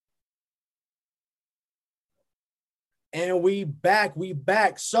And we back.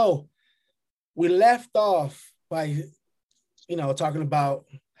 So we left off by, talking about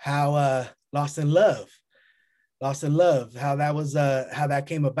how Lost in Love, how that was how that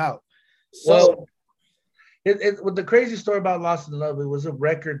came about. So Well, with the crazy story about Lost in Love, it was a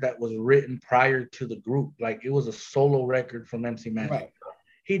record that was written prior to the group. Like it was a solo record from MC Magic. right.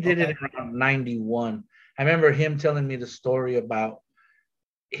 He did Okay. it around 91. I remember him telling me the story about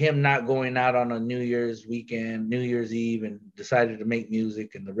him not going out on a New Year's weekend, New Year's Eve, and decided to make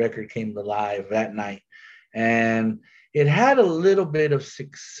music, and the record came to live that night. And it had a little bit of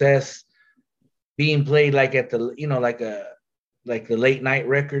success being played like at the, like the late night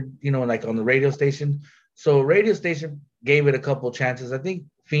record, like on the radio station. So radio station gave it a couple chances. I think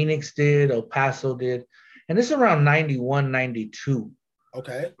Phoenix did, El Paso did. And this is around 91, 92.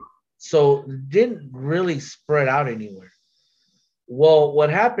 Okay. So it didn't really spread out anywhere. Well, what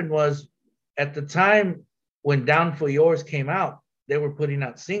happened was at the time when Down for Yours came out, they were putting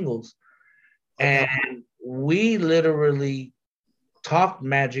out singles. Okay. And we literally talked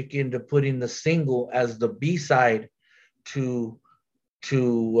Magic into putting the single as the B-side to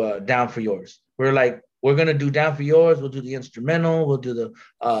Down for Yours. We're like, we're gonna do Down for Yours. We'll do the instrumental. We'll do the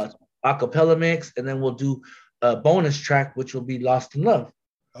acapella mix, and then we'll do a bonus track, which will be Lost in Love.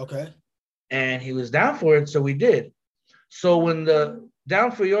 Okay. And he was down for it, so we did. So when the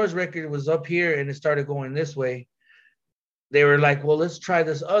Down for Yours record was up here and it started going this way, they were like, well, let's try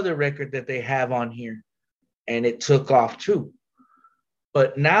this other record that they have on here. And it took off too.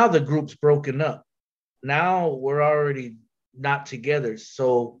 But now the group's broken up. Now we're already not together.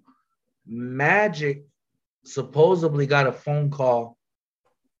 So Magic supposedly got a phone call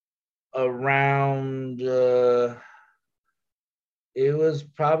around, it was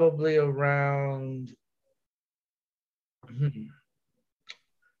probably around,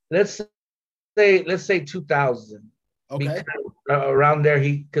 let's say 2000. Okay. Around there,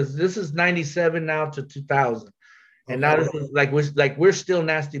 because this is 97 now to 2000. And Okay. now this is we're still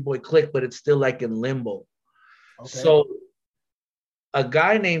Nasty Boy Click, but it's still like in limbo. Okay. So a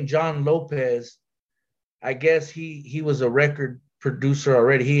guy named John Lopez, I guess he was a record producer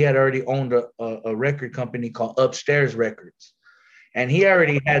already. He had already owned a record company called Upstairs Records. And he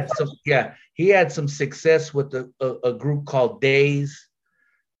already had he had some success with a group called Days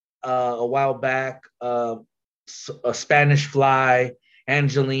a while back, a Spanish Fly,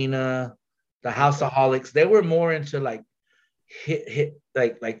 Angelina, the Houseaholics. They were more into like hit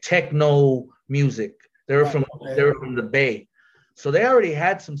like techno music. They were from the Bay. So they already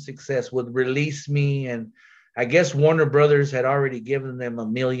had some success with Release Me, and I guess Warner Brothers had already given them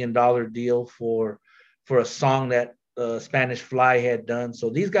 $1 million deal for a song that Spanish Fly had done. So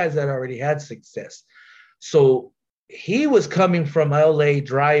these guys had already had success. So he was coming from LA,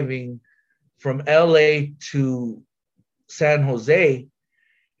 driving from LA to San Jose,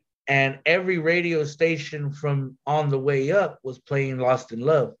 and every radio station from on the way up was playing Lost in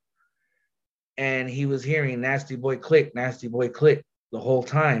Love. And he was hearing Nasty Boy Click the whole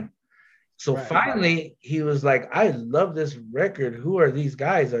time. So finally, he was like, I love this record. Who are these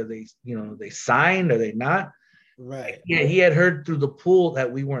guys? Are they, they signed? Are they not? Right. Yeah, he had heard through the pool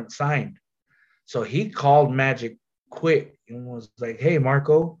that we weren't signed. So he called Magic quick and was like, hey,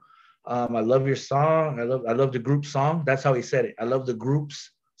 Marco, I love your song. I love the group song. That's how he said it. I love the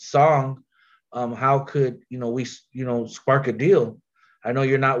group's song. How could, we, spark a deal? I know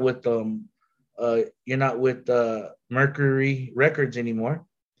you're not with Mercury Records anymore.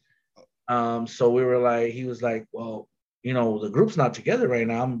 So we were like, he was like, well, the group's not together right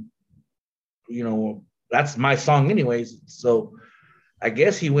now. That's my song anyways. So I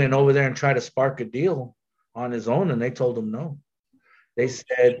guess he went over there and tried to spark a deal on his own, and they told him no. They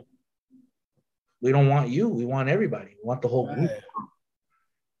said, we don't want you. We want everybody. We want the whole group.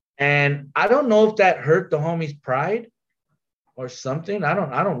 And I don't know if that hurt the homie's pride or something. I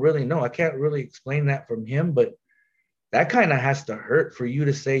don't really know. I can't really explain that from him, but that kind of has to hurt for you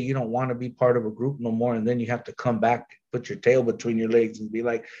to say you don't want to be part of a group no more, and then you have to come back, put your tail between your legs and be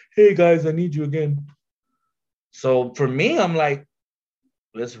like, hey guys, I need you again. So for me, I'm like,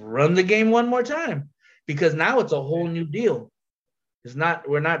 let's run the game one more time, because now it's a whole new deal.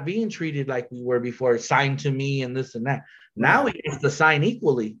 We're not being treated like we were before, signed to me and this and that. Now we have to sign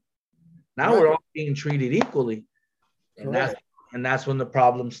equally. Now we're all being treated equally. And that's when the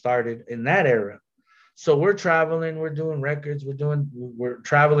problem started in that era. So we're traveling, we're doing records, we're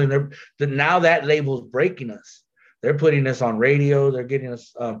traveling. Now that label's breaking us. They're putting us on radio. They're getting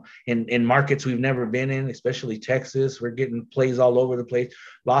us in markets we've never been in, especially Texas. We're getting plays all over the place.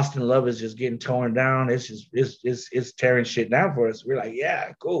 Lost in Love is just getting torn down. It's tearing shit down for us. We're like,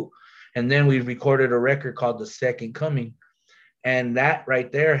 yeah, cool. And then we recorded a record called The Second Coming. And that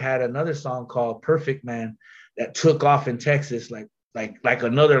right there had another song called Perfect Man that took off in Texas like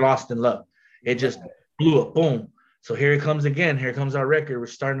another Lost in Love. It just blew up, boom. So here it comes again. Here comes our record. We're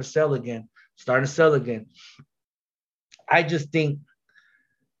starting to sell again. I just think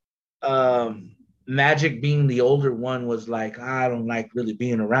Magic being the older one was like, I don't like really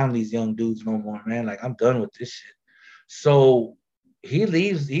being around these young dudes no more, man. Like, I'm done with this shit. So he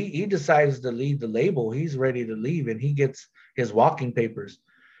leaves. He decides to leave the label. He's ready to leave, and he gets his walking papers.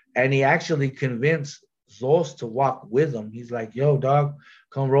 And he actually convinced Zos to walk with him. He's like, yo, dog,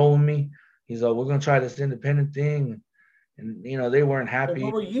 come roll with me. He's like, we're going to try this independent thing. And, you know, they weren't happy. But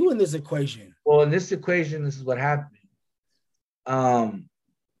what were you in this equation? Well, in this equation, this is what happened.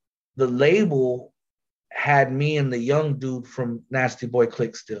 The label had me and the young dude from Nasty Boy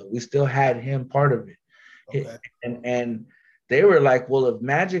Click still. We still had him part of it. Okay. And they were like, well, if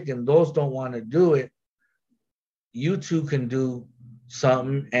Magic and those don't want to do it, you two can do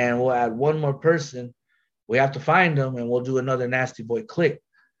something, and we'll add one more person. We have to find them, and we'll do another Nasty Boy Click.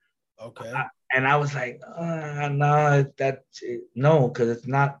 Okay. And I was like, no, because it's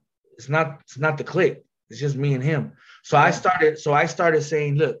not the Click. It's just me and him. So I started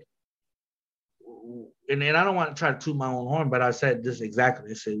saying, look, and I don't want to try to toot my own horn, but I said this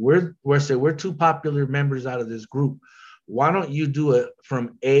exactly. I said, we're two popular members out of this group. Why don't you do it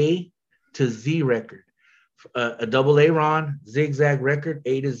from A to Z record? A double A Ron, zigzag record,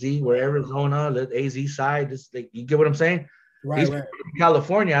 A to Z, where Arizona, the AZ side, just like, you get what I'm saying? Right. In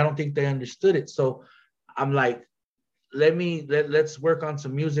California, I don't think they understood it. So I'm like, let's work on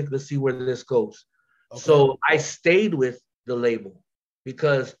some music. Let's see where this goes. Okay. So I stayed with the label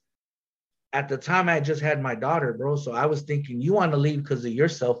because at the time I just had my daughter, bro. So I was thinking, you want to leave because of your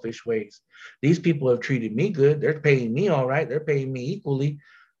selfish ways. These people have treated me good. They're paying me all right. They're paying me equally.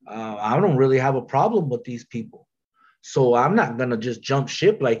 I don't really have a problem with these people. So I'm not going to just jump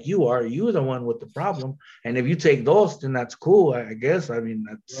ship like you are. You're the one with the problem. And if you take those, then that's cool, I guess. I mean,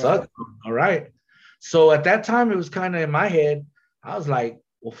 that sucks. All right. So at that time, it was kind of in my head. I was like,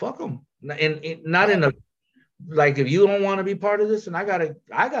 well, fuck them. Not in a, like, if you don't want to be part of this, and I gotta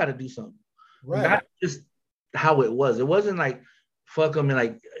do something. Right. Not just how it was. It wasn't like, fuck them and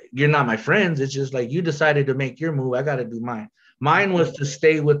like, you're not my friends. It's just like, you decided to make your move. I got to do mine. Mine was to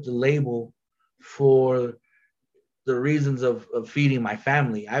stay with the label for the reasons of feeding my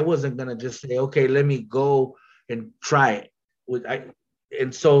family. I wasn't going to just say, okay, let me go and try it.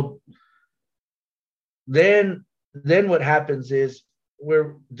 And so then what happens is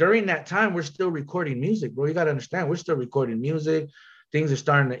during that time, we're still recording music, bro. You got to understand, we're still recording music. Things are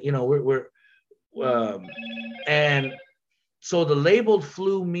starting to, you know, and so the label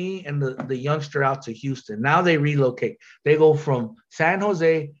flew me and the youngster out to Houston. Now they relocate. They go from San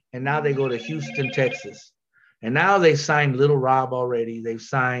Jose and now they go to Houston, Texas. And now they signed Little Rob already. They've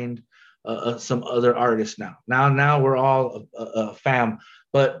signed some other artists now. Now we're all a fam.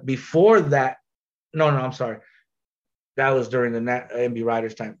 But before that, no, I'm sorry. That was during the MB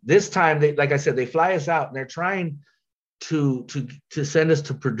Riders time. This time, they, like I said, they fly us out and they're trying to send us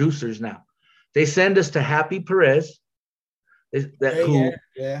to producers now. They send us to Happy Perez. They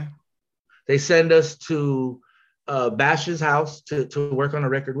send us to Bash's house to work on a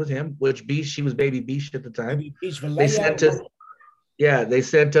record with him, which she was Baby Beach at the time. They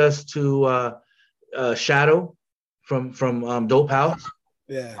sent us to Shadow from Dope House.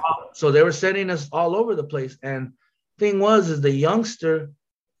 Yeah. So they were sending us all over the place. And thing is the youngster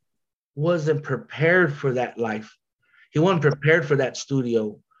wasn't prepared for that life. He wasn't prepared for that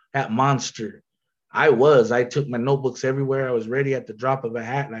studio, that monster. I took my notebooks everywhere. I was ready at the drop of a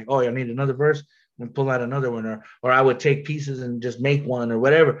hat. Like, oh, I need another verse, and pull out another one. Or I would take pieces and just make one or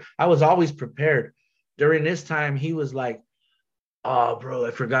whatever. I was always prepared. During this time, he was like, oh, bro,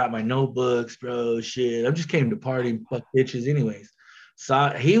 I forgot my notebooks, bro. Shit. I just came to party and fuck bitches anyways.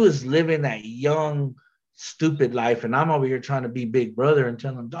 So he was living that young, stupid life. And I'm over here trying to be big brother and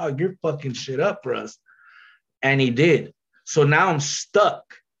tell him, dog, you're fucking shit up for us. And he did. So now I'm stuck.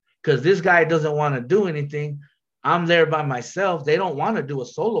 Because this guy doesn't want to do anything. I'm there by myself. They don't want to do a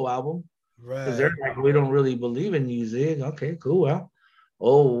solo album. Right. Because they're like, we don't really believe in music. Okay, cool.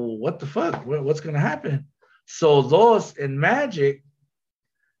 Well, what the fuck? What's going to happen? So those and Magic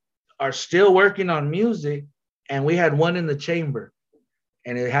are still working on music. And we had one in the chamber.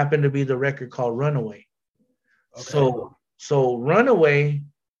 And it happened to be the record called Runaway. Okay. So Runaway.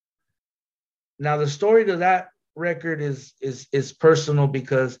 Now the story to that record is personal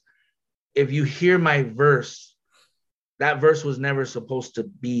because if you hear my verse, that verse was never supposed to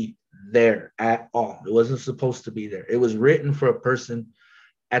be there at all. It wasn't supposed to be there. It was written for a person,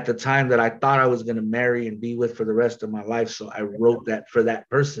 at the time that I thought I was going to marry and be with for the rest of my life. So I wrote that for that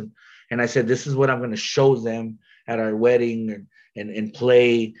person. And I said, this is what I'm going to show them at our wedding and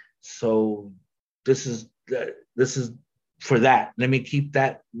play. So this is for that. Let me keep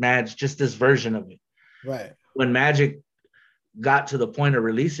that Madge, just this version of it. Right. When Magic got to the point of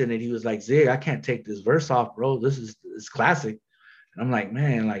releasing it, he was like, Zig, I can't take this verse off, bro. This is classic. And I'm like,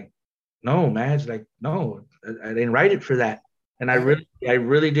 man, like, no, Madge, like, no, I didn't write it for that. And I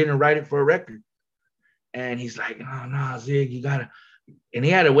really didn't write it for a record. And he's like, no, Zig, you gotta. And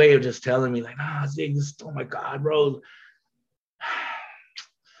he had a way of just telling me, like, nah, Zig, this, oh my God, bro. All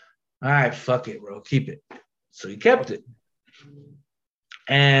right, fuck it, bro. Keep it. So he kept it.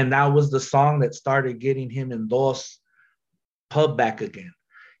 And that was the song that started getting him in Dos Pub back again.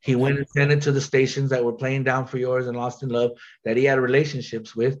 He went and sent it to the stations that were playing Down for Yours and Lost in Love that he had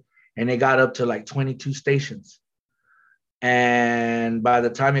relationships with. And they got up to like 22 stations. And by the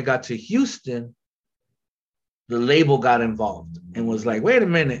time it got to Houston, the label got involved and was like, wait a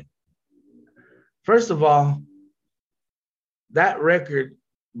minute. First of all, that record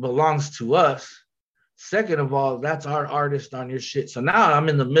belongs to us. Second of all, that's our artist on your shit. So now I'm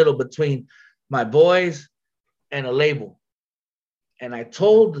in the middle between my boys and a label. And I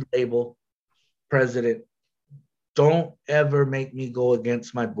told the label president, don't ever make me go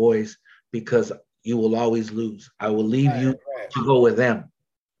against my boys because you will always lose. I will leave you to go with them.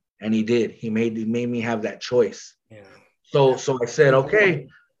 And he did. He made me have that choice. Yeah. So I said, okay,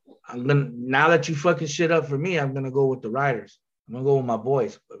 now that you fucking shit up for me, I'm gonna go with the Riders. I'm gonna go with my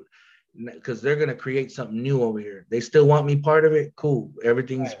boys because they're gonna create something new over here. They still want me part of it. Cool.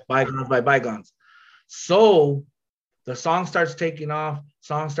 Everything's bygones by bygones. So the song starts taking off.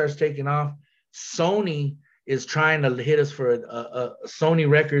 Sony is trying to hit us for Sony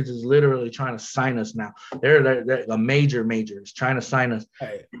Records is literally trying to sign us now. They're a major is trying to sign us.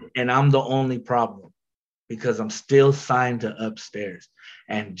 Right. And I'm the only problem because I'm still signed to Upstairs.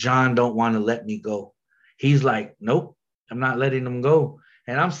 And John don't want to let me go. He's like, nope, I'm not letting him go.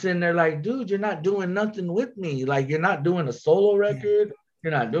 And I'm sitting there like, dude, you're not doing nothing with me. Like, you're not doing a solo record.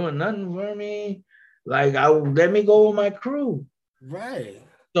 You're not doing nothing for me. Like, let me go with my crew. Right.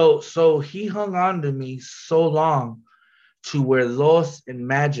 So he hung on to me so long to where Los and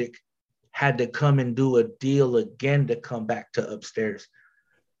Magic had to come and do a deal again to come back to Upstairs.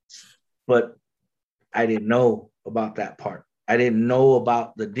 But I didn't know about that part. I didn't know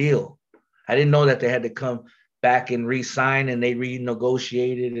about the deal. I didn't know that they had to come back and re-sign and they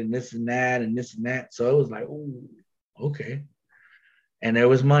renegotiated and this and that and this and that. So it was like, oh, okay. And there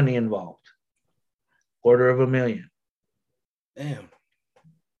was money involved. $250,000. Damn.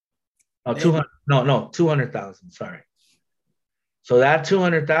 Oh, 200. No, 200,000. Sorry. So that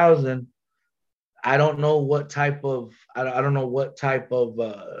 200,000, I don't know what type of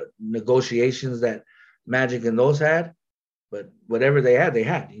negotiations that Magic and those had, but whatever they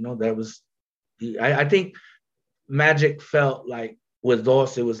had, you know, that was, I think Magic felt like with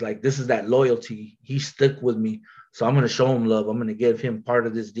those, it was like, this is that loyalty. He stuck with me. So I'm going to show him love. I'm going to give him part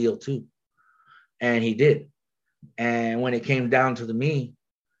of this deal too. And he did. And when it came down to me,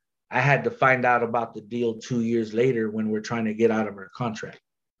 I had to find out about the deal 2 years later when we're trying to get out of our contract.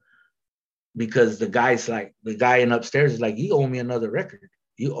 Because the guy in Upstairs is like, you owe me another record.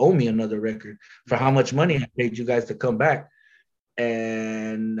 You owe me another record for how much money I paid you guys to come back.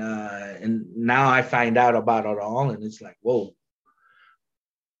 And now I find out about it all, and it's like, whoa.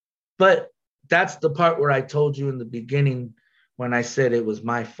 But that's the part where I told you in the beginning when I said it was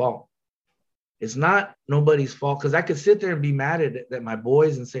my fault. It's not nobody's fault, because I could sit there and be mad at my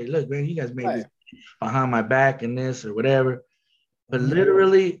boys and say, look, man, you guys made this behind my back and this or whatever. But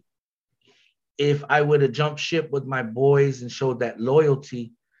literally, if I would have jumped ship with my boys and showed that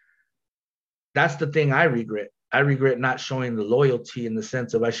loyalty, that's the thing I regret. I regret not showing the loyalty in the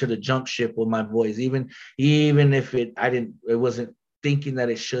sense of I should have jumped ship with my boys, even if it wasn't thinking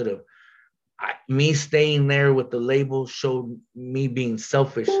that it should have. Me staying there with the label showed me being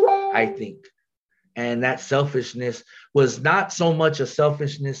selfish, I think. And that selfishness was not so much a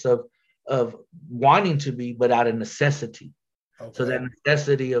selfishness of wanting to be, but out of necessity. Okay. So that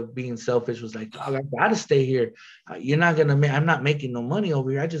necessity of being selfish was like, oh, I gotta stay here. I'm not making no money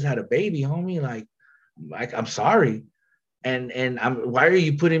over here. I just had a baby, homie. Like I'm sorry. And why are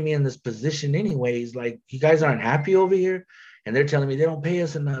you putting me in this position anyways? Like, you guys aren't happy over here? And they're telling me they don't pay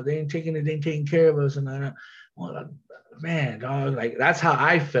us enough. They ain't taking care of us. And well, man, dog, like that's how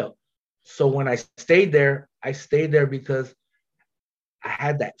I felt. So when I stayed there because I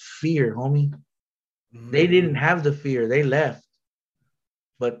had that fear, homie. Mm-hmm. They didn't have the fear. They left.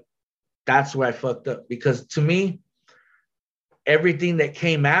 But that's where I fucked up, because to me, everything that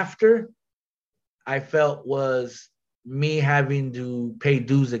came after, I felt was me having to pay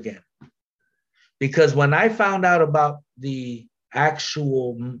dues again. Because when I found out about the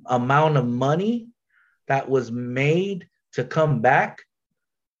actual amount of money that was made to come back,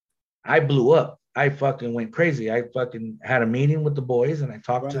 I blew up. I fucking went crazy. I fucking had a meeting with the boys and I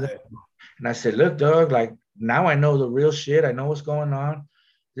talked to them. And I said, look, dog, like now I know the real shit. I know what's going on.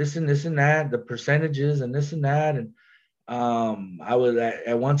 This and that, the percentages and this and that. And I was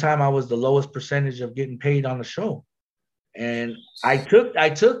at one time I was the lowest percentage of getting paid on the show. And I took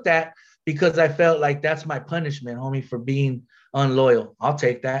that because I felt like that's my punishment, homie, for being unloyal. I'll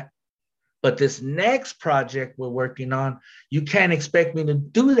take that. But this next project we're working on, you can't expect me to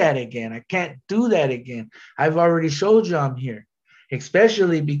do that again. I can't do that again. I've already showed you I'm here,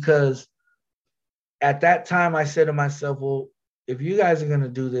 especially because at that time I said to myself, well, if you guys are going to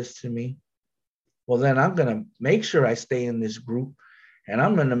do this to me, well, then I'm going to make sure I stay in this group and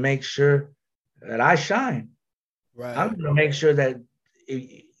I'm going to make sure that I shine. Right. I'm going to make sure that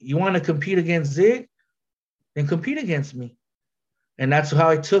if you want to compete against Zig, then compete against me. And that's how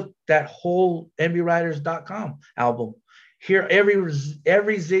I took that whole NBWriters.com album. Here,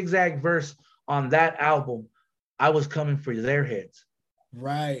 every zigzag verse on that album, I was coming for their heads.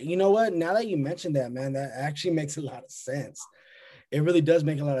 Right. You know what? Now that you mentioned that, man, that actually makes a lot of sense. It really does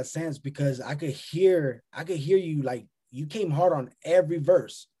make a lot of sense because I could hear you, like you came hard on every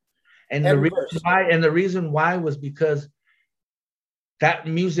verse. And the reason why was because that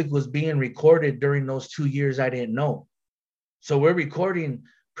music was being recorded during those 2 years I didn't know. So we're recording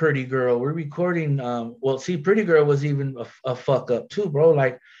Pretty Girl. We're recording, Pretty Girl was even a fuck up too, bro.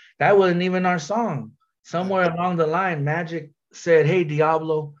 Like that wasn't even our song. Somewhere along the line, Magic said, hey,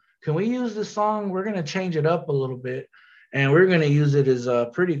 Diablo, can we use this song? We're going to change it up a little bit. And we're going to use it as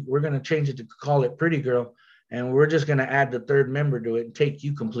we're going to change it to call it Pretty Girl. And we're just going to add the third member to it and take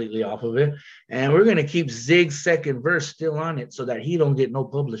you completely off of it. And we're going to keep Zig's second verse still on it so that he don't get no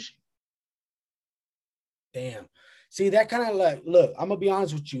publishing. Damn. See, that kind of like, look, I'm going to be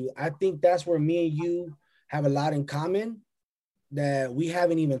honest with you. I think that's where me and you have a lot in common that we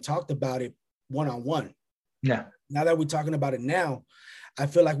haven't even talked about it one-on-one. Yeah. Now that we're talking about it now, I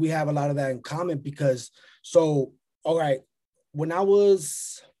feel like we have a lot of that in common because, all right, when I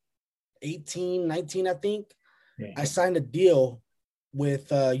was 18, 19, I think, I signed a deal with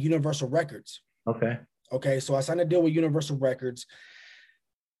Universal Records. Okay, so I signed a deal with Universal Records.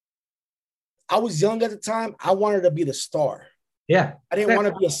 I was young at the time. I wanted to be the star. Yeah. I didn't want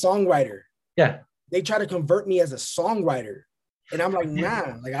to be a songwriter. Yeah. They try to convert me as a songwriter. And I'm like,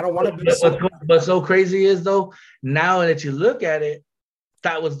 nah, like I don't want to be. What's so crazy is though, now that you look at it,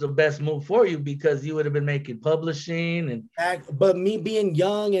 that was the best move for you because you would have been making publishing and. But me being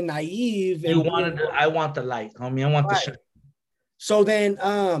young and naive, I want the light, homie. I want the shit. So then,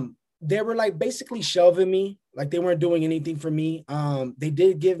 they were like basically shelving me, like they weren't doing anything for me. They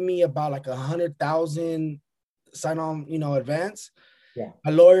did give me about like 100,000 sign on, advance. Yeah.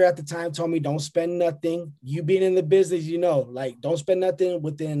 My lawyer at the time told me, don't spend nothing. You being in the business, like don't spend nothing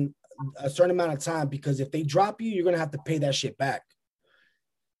within a certain amount of time because if they drop you, you're going to have to pay that shit back.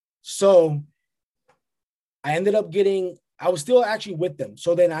 So I ended up I was still actually with them.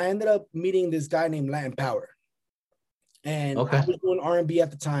 So then I ended up meeting this guy named Latin Power. And I was doing R&B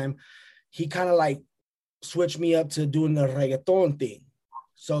at the time. He kind of like switched me up to doing the reggaeton thing.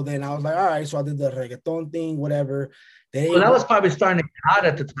 So then I was like, all right. So I did the reggaeton thing, whatever. That was probably starting to get hot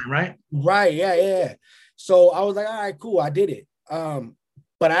at the time, right? Right. Yeah. So I was like, all right, cool. I did it.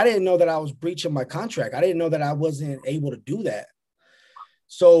 But I didn't know that I was breaching my contract. I didn't know that I wasn't able to do that.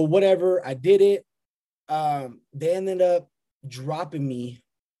 So whatever, I did it. They ended up dropping me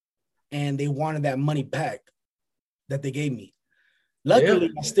and they wanted that money back that they gave me. Luckily,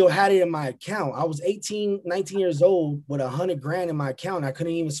 I still had it in my account. I was 18, 19 years old with $100,000 in my account. I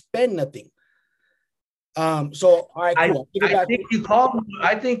couldn't even spend nothing. So all right, cool. I think you called me.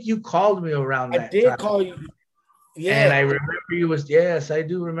 I think you called me around that time. I did call you. Yeah. And I remember yes, I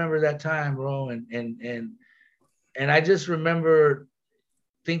do remember that time, bro. And I just remember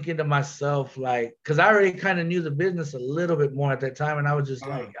thinking to myself, like, because I already kind of knew the business a little bit more at that time. And I was just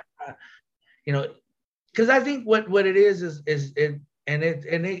like, because I think what it is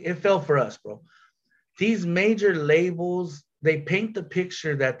it fell for us, bro. These major labels, they paint the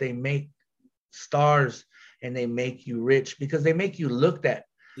picture that they make stars and they make you rich because they make you looked at.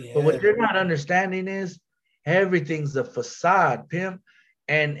 Yeah. But what you're not understanding is everything's a facade, pimp,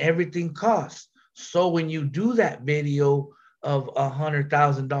 and everything costs. So when you do that video of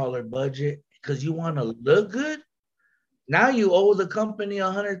 $100,000 budget because you want to look good, Now you owe the company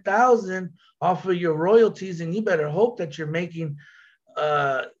 100,000 off of your royalties, and you better hope that you're making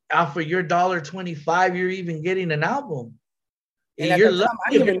off of your $1.25, you're even getting an album. And at You're the time,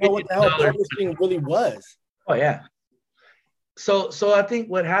 lucky I if didn't you're even know getting what the hell $1. publishing really was. Oh yeah. So I think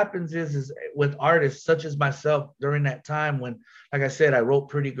what happens is with artists such as myself during that time when, like I said, I wrote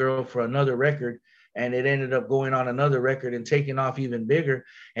Pretty Girl for another record, and it ended up going on another record and taking off even bigger,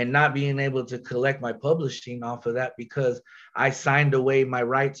 and not being able to collect my publishing off of that because I signed away my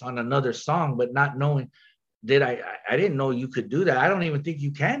rights on another song, but not knowing I didn't know you could do that. I don't even think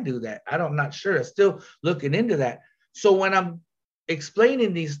you can do that. I'm not sure. I'm still looking into that. So when I'm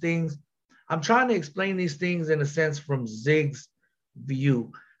explaining these things, I'm trying to explain these things in a sense from Zig's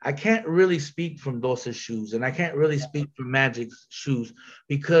view. I can't really speak from Dosa's shoes, and I can't really speak from Magic's shoes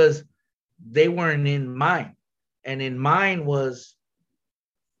because they weren't in mine. And in mine was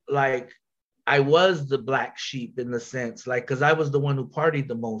like, I was the black sheep in the sense, like, because I was the one who partied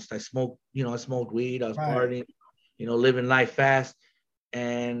the most. I smoked weed, I was partying, living life fast.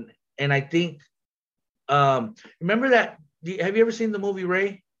 And I think, remember that, have you ever seen the movie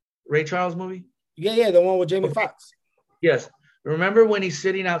Ray Charles movie? Yeah, the one with Jamie Foxx. Yes. Remember when he's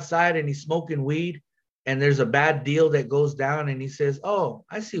sitting outside and he's smoking weed and there's a bad deal that goes down and he says, "Oh,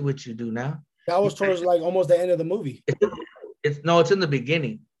 I see what you do now." That was towards like almost the end of the movie. It's in the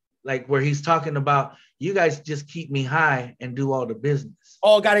beginning, like where he's talking about, you guys just keep me high and do all the business.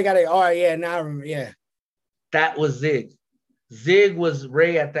 Oh, got it. All right, yeah, now I remember. Yeah. That was Zig. Zig was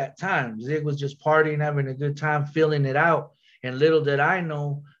Ray at that time. Zig was just partying, having a good time, feeling it out. And little did I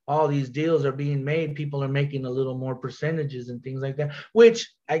know, all these deals are being made. People are making a little more percentages and things like that,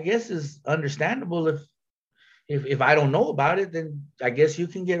 which I guess is understandable. If I don't know about it, then I guess you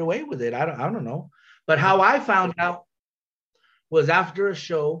can get away with it. I don't know. But how I found out was after a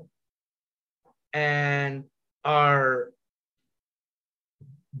show, and our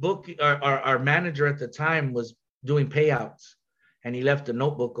manager at the time was doing payouts, and he left the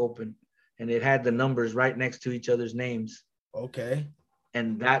notebook open, and it had the numbers right next to each other's names. Okay.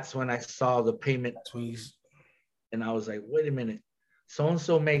 And that's when I saw the payment. And I was like, wait a minute.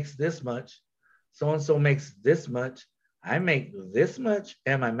 So-and-so makes this much. So-and-so makes this much. I make this much.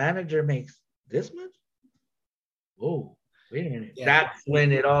 And my manager makes this much. Whoa, wait a minute. Yeah. That's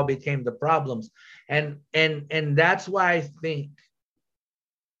when it all became the problems. And that's why I think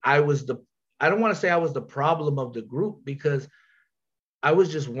I don't want to say I was the problem of the group, because I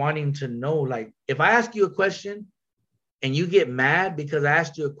was just wanting to know, like, if I ask you a question and you get mad because I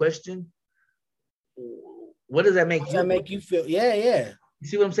asked you a question, what does that make you? Does that make you feel? Yeah. You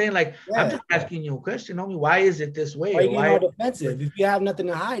see what I'm saying? Like, I'm just asking you a question, homie. Why is it this way? Why are you getting all defensive? If you have nothing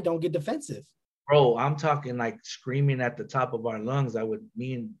to hide, don't get defensive. Bro, I'm talking like screaming at the top of our lungs.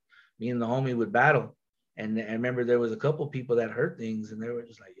 Me and the homie would battle. And I remember there was a couple people that heard things, and they were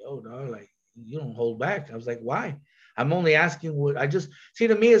just like, yo, dog, like, you don't hold back. I was like, why? I'm only asking what I just see.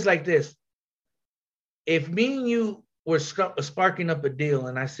 To me, it's like this. If me and you were sparking up a deal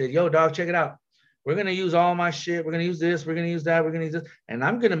and I said, yo, dog, check it out. We're going to use all my shit. We're going to use this. We're going to use that. We're going to use this. And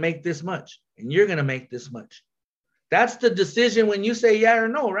I'm going to make this much. And you're going to make this much. That's the decision when you say yeah or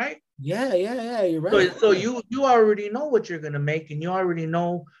no, right? Yeah. You're right. So you already know what you're going to make, and you already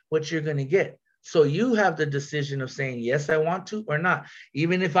know what you're going to get. So you have the decision of saying, yes, I want to, or not.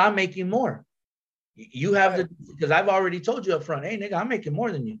 Even if I'm making more, you have because I've already told you up front, hey, nigga, I'm making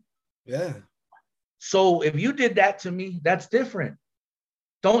more than you. Yeah. So if you did that to me, that's different.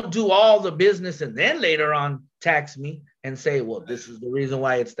 Don't do all the business and then later on tax me and say, well, this is the reason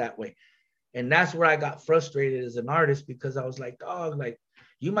why it's that way. And that's where I got frustrated as an artist, because I was like, dog, like,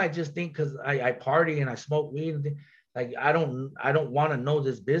 you might just think because I party and I smoke weed and like, I don't want to know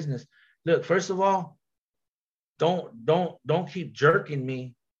this business. Look, first of all, don't keep jerking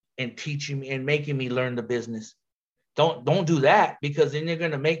me and teaching me and making me learn the business. Don't do that, because then you're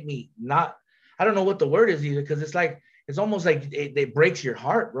going to make me not, I don't know what the word is either, because it's almost like it breaks your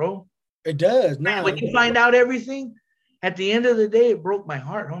heart, bro. It does. No, when you find out everything, at the end of the day, it broke my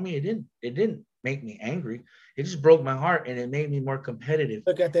heart, homie. It didn't make me angry. It just broke my heart, and it made me more competitive.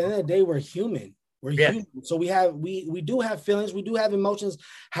 Look, at the end of the day, we're human. We're human. So we do have feelings. We do have emotions.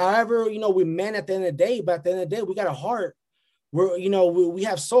 However, we're men at the end of the day, but at the end of the day, we got a heart. We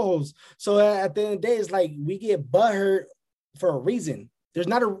have souls. So at the end of the day, it's like we get butthurt for a reason.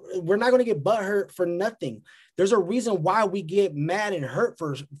 We're not going to get butthurt for nothing. There's a reason why we get mad and hurt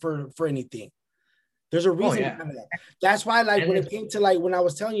for anything. There's a reason behind that. That's why, like, when it came to, like, when I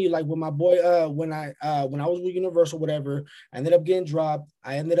was telling you, like, with my boy, when I was with Universal, whatever, I ended up getting dropped.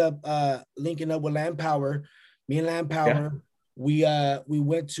 I ended up linking up with Land Power. Me and Land Power, we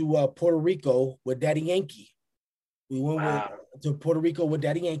went to Puerto Rico with Daddy Yankee. We went to Puerto Rico with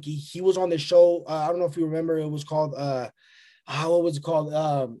Daddy Yankee. He was on the show. I don't know if you remember. It was called what was it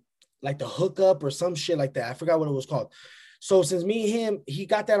called? Like the Hookup or some shit like that. I forgot what it was called. So since me and him, he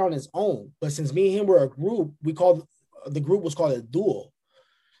got that on his own. But since me and him were a group, the group was called a duo.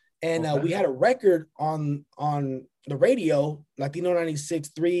 And we had a record on the radio. Latino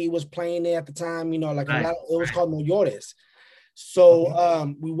 96.3 was playing it at the time. You know, like it was called No Llores.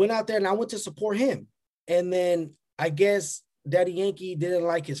 So we went out there and I went to support him. And then I guess Daddy Yankee didn't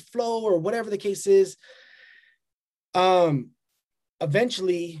like his flow or whatever the case is.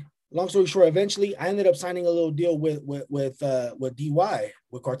 Eventually, long story short, I ended up signing a little deal with DY,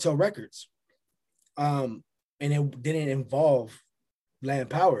 with Cartel Records. And it didn't involve Land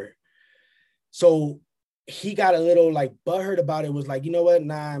Power. So he got a little like butthurt about it, was like, you know what?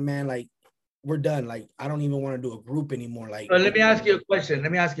 Nah, man, like we're done. Like, I don't even want to do a group anymore. Like, let me ask you a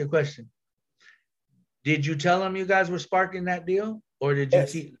question. Did you tell him you guys were sparking that deal? Or did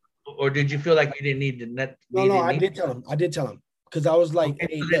you feel like you didn't need to net? No, I did tell him. Because I was like, okay,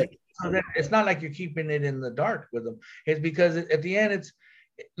 hey, look. So it's not like you're keeping it in the dark with them. It's because at the end,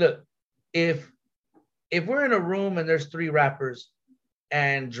 look, if we're in a room and there's 3 rappers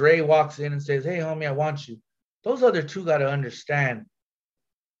and Dre walks in and says, hey, homie, I want you. Those other 2 got to understand.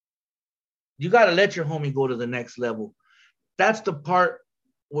 You got to let your homie go to the next level. That's the part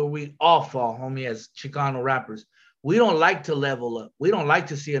where we all fall, homie, as Chicano rappers. We don't like to level up. We don't like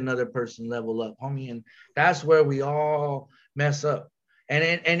to see another person level up, homie. And that's where we all mess up.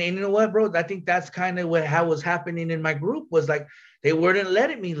 And you know what, bro? I think that's kind of how was happening in my group, was like they weren't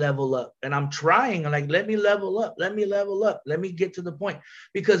letting me level up. And I'm trying, like, let me level up. Let me get to the point.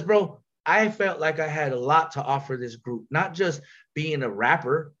 Because, bro, I felt like I had a lot to offer this group, not just being a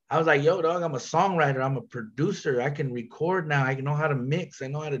rapper. I was like, yo, dog, I'm a songwriter. I'm a producer. I can record now. I know how to mix. I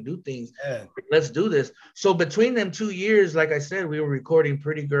know how to do things. Yeah. Let's do this. So between them 2 years, like I said, we were recording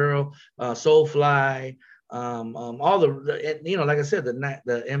Pretty Girl, Soulfly, all the you know, like I said, the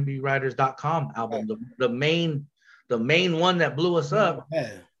mbwriters.com album, the main one that blew us up.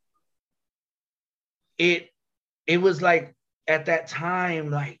 Yeah. It was like at that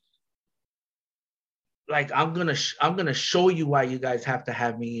time, like I'm gonna show you why you guys have to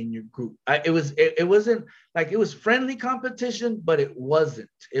have me in your group. It wasn't like it was friendly competition, but it wasn't.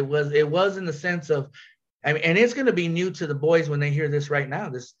 It was in the sense of, I mean, and it's gonna be new to the boys when they hear this right now.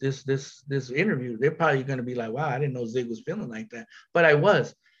 This interview, they're probably gonna be like, "Wow, I didn't know Zig was feeling like that." But I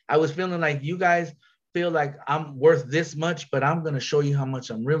was feeling like you guys feel like I'm worth this much, but I'm gonna show you how much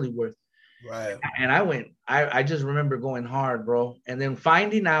I'm really worth. Right. And I just remember going hard, bro. And then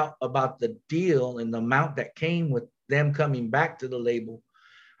finding out about the deal and the amount that came with them coming back to the label,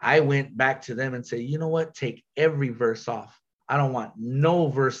 I went back to them and said, you know what? Take every verse off. I don't want no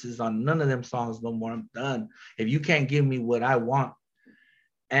verses on none of them songs no more. I'm done. If you can't give me what I want.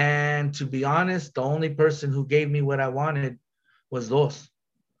 And to be honest, the only person who gave me what I wanted was Dos.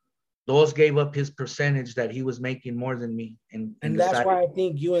 Dos gave up his percentage that he was making more than me. And that's why I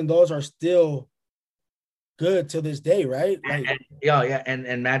think you and Dos are still good to this day, right? Like, yeah.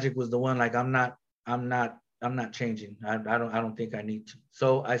 And Magic was the one, like, I'm not changing. I don't think I need to.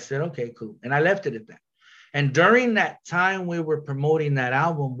 So I said, okay, cool. And I left it at that. And during that time we were promoting that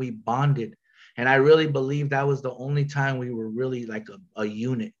album, we bonded. And I really believe that was the only time we were really like a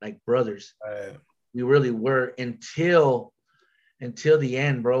unit, like brothers. Right. We really were until the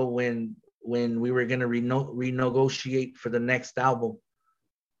end, bro, when we were going to renegotiate for the next album.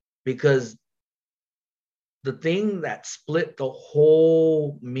 Because the thing that split the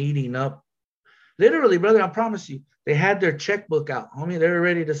whole meeting up, literally, brother, I promise you, they had their checkbook out, homie. They were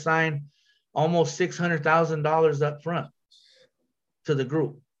ready to sign almost $600,000 up front to the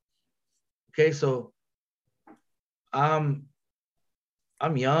group. Okay, so I'm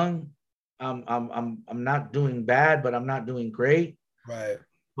young. I'm not doing bad, but I'm not doing great. Right.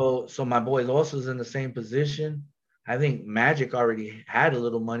 So my boy also is in the same position. I think Magic already had a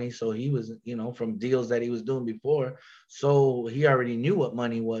little money, so he was, you know, from deals that he was doing before. So he already knew what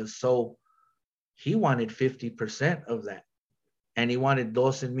money was. So he wanted 50% of that. And he wanted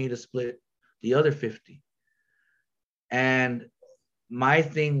Dos and me to split the other 50. And my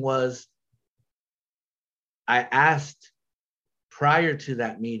thing was, I asked prior to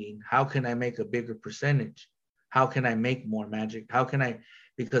that meeting, how can I make a bigger percentage? How can I make more, Magic? How can I?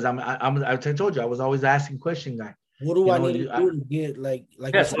 Because I told you, I was always asking question guy. What do I need to do to get like?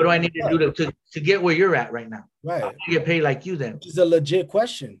 Yes, what do I need to do to get where you're at right now? Right. I get paid like you then. Which is a legit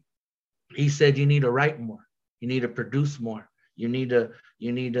question. He said you need to write more. You need to produce more. You need to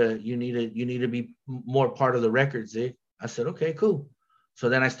be more part of the records, Zig. I said, okay, cool. So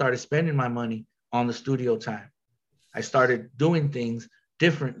then I started spending my money on the studio time. I started doing things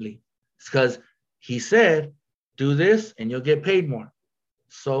differently. It's because he said, do this and you'll get paid more.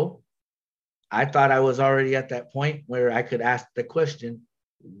 So I thought I was already at that point where I could ask the question,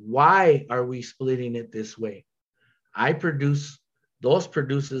 why are we splitting it this way? I produce, Dos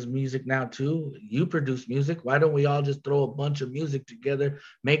produces music now too. You produce music. Why don't we all just throw a bunch of music together,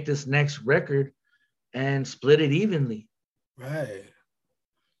 make this next record and split it evenly? Right.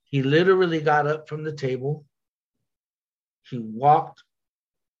 He literally got up from the table. He walked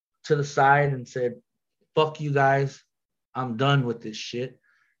to the side and said, fuck you guys. I'm done with this shit.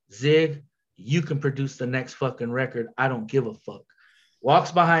 Zig, you can produce the next fucking record. I don't give a fuck.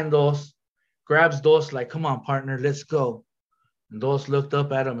 Walks behind Dos, grabs Dos like, come on, partner, let's go. And Dos looked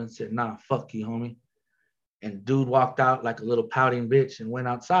up at him and said, nah, fuck you, homie. And dude walked out like a little pouting bitch and went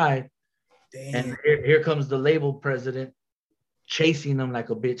outside. Damn. And here comes the label president chasing him like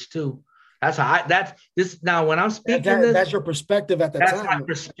a bitch too. That's how now when I'm speaking that's your perspective at the time. That's my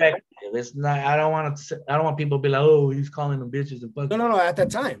perspective. It's not, I don't want people to be like, oh, he's calling them bitches and fucking. No, at that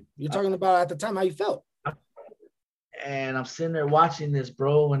time. You're talking about at the time how you felt. And I'm sitting there watching this,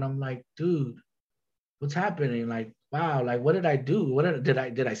 bro, and I'm like, dude, what's happening? Like, wow, like what did I do?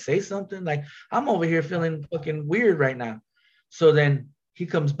 Did I say something? Like, I'm over here feeling fucking weird right now. So then he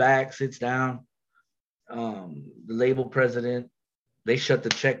comes back, sits down. The label president, they shut the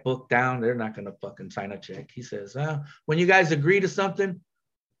checkbook down. They're not gonna fucking sign a check. He says, when you guys agree to something,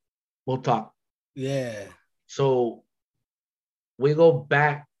 we'll talk. Yeah. So we go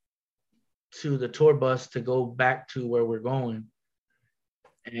back to the tour bus to go back to where we're going.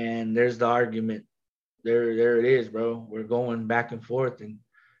 And there's the argument. There it is, bro. We're going back and forth.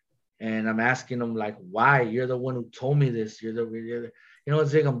 And I'm asking him, like, why? You're the one who told me this. You're the you know what,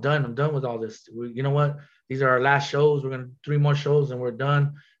 Zig, I'm done with all this. You know what? These are our last shows. We're going to 3 more shows and we're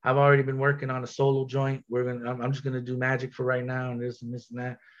done. I've already been working on a solo joint. I'm just going to do magic for right now and this and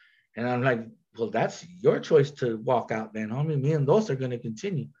that. And I'm like, well, that's your choice to walk out then, homie. Me and Dos are going to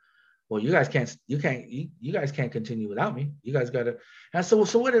continue. Well, you guys can't continue without me. You guys got to. And so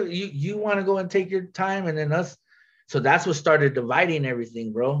what do you want to go and take your time and then us? So that's what started dividing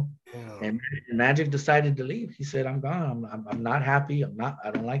everything, bro. Yeah. And Magic decided to leave. He said, I'm gone. I'm not happy.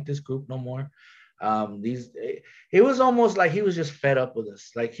 I don't like this group no more. It was almost like he was just fed up with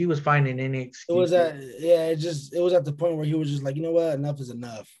us. Like he was finding any excuse. It was at the point where he was just like, you know what, enough is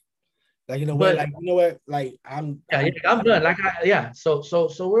enough. Like in a way, like, you know what, like I'm done. Like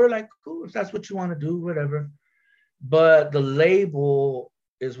So we're like, cool, if that's what you want to do, whatever. But the label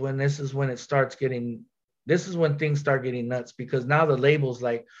is when things start getting nuts, because now the label's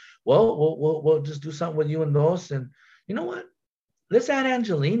like, well, we'll just do something with you and Dos, and you know what? Let's add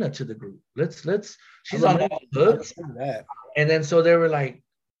Angelina to the group. She's on the hooks. And then so they were like,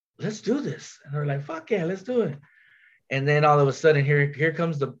 let's do this. And they're like, fuck yeah, let's do it. And then all of a sudden, here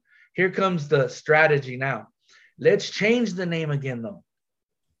comes the strategy now. Let's change the name again though.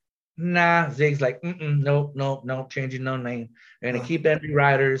 Nah, Zig's like, no, changing no name. We're gonna keep MB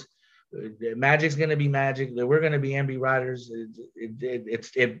Riders. Magic's gonna be Magic. We're gonna be MB Riders.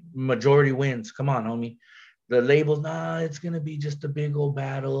 It majority wins. Come on, homie. The label, it's gonna be just a big old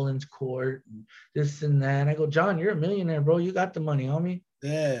battle in court, and this and that. I go, John, you're a millionaire, bro. You got the money, homie.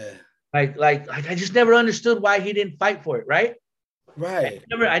 Yeah. Like I just never understood why he didn't fight for it, right? Right.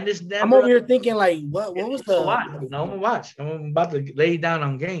 I'm over here thinking like, what was the? Watch. No, I'm gonna watch. I'm about to lay down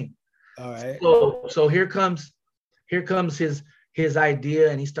on game. All right. So here comes his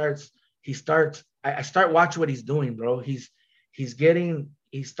idea, and he starts. I start watching what he's doing, bro. He's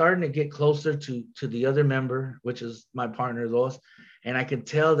starting to get closer to the other member, which is my partner, Dos, and I can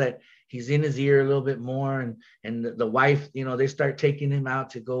tell that he's in his ear a little bit more, and the wife, they start taking him out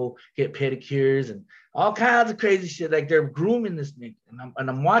to go get pedicures and all kinds of crazy shit. Like they're grooming this nigga, and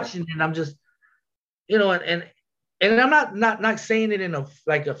I'm watching, and I'm just, and I'm not saying it in a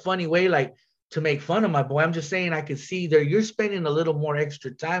funny way, like to make fun of my boy. I'm just saying I could see there you're spending a little more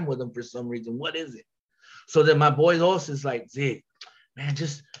extra time with him for some reason. What is it? So then my boy Dos is like, Zig, man,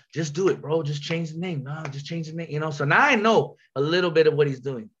 just do it, bro. Just change the name. No, just change the name. So now I know a little bit of what he's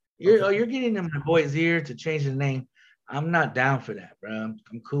doing. You're getting in my boy's ear to change the name. I'm not down for that, bro.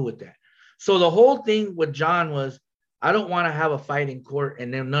 I'm cool with that. So the whole thing with John was, I don't want to have a fight in court,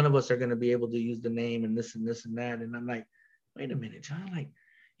 and then none of us are going to be able to use the name and this and this and that. And I'm like, wait a minute, John. Like,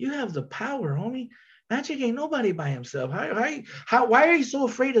 you have the power, homie. Magic ain't nobody by himself. Why are you so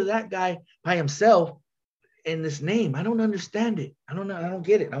afraid of that guy by himself in this name? I don't understand it. I don't know. I don't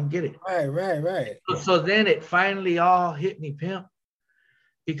get it. Right. So then it finally all hit me, pimp.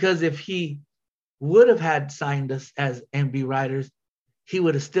 Because if he would have had signed us as MB Riders, he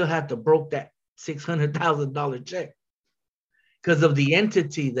would have still had to broke that $600,000 check. because of the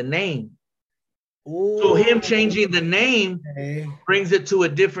entity, the name. Ooh, so him changing the name okay. brings it to a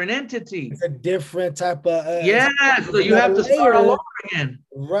different entity. It's a different type of Yeah, so you have to start all over again.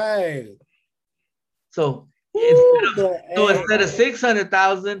 Right. So Ooh, instead of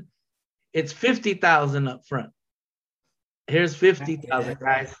 600,000, it's 50,000 up front. Here's 50,000,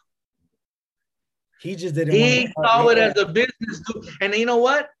 guys. He just didn't He want saw it as a business too. And you know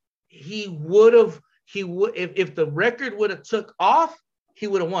what? He would if the record would have took off, he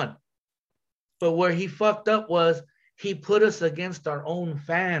would have won. But where he fucked up was he put us against our own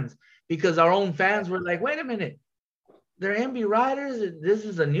fans, because our own fans were like, wait a minute, they're MB riders. This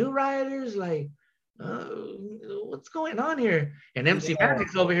is a new riders. Like, what's going on here? And MC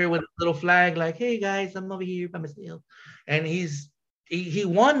Magic's over here with a little flag, like, hey guys, I'm over here by myself. And he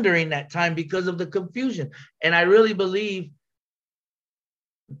won during that time because of the confusion. And I really believe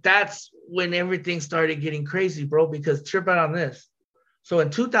that's when everything started getting crazy, bro, because trip out on this. So in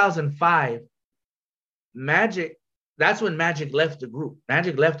 2005, Magic, that's when Magic left the group.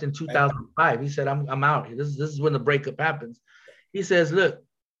 Magic left in 2005. He said, I'm out. This is when the breakup happens. He says, look,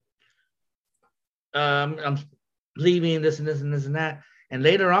 I'm leaving, this and this and this and that. And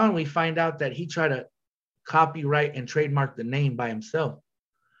later on, we find out that he tried to copyright and trademark the name by himself,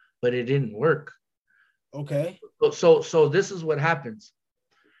 but it didn't work. Okay. So this is what happens.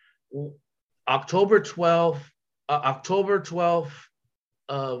 October 12th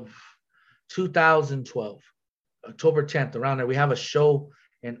of 2012, October 10th, around there, we have a show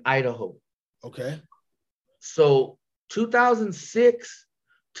in Idaho. Okay. So 2006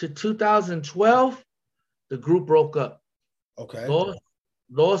 to 2012, the group broke up. Okay.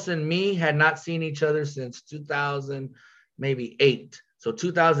 Dos and me had not seen each other since 2000, maybe 8. So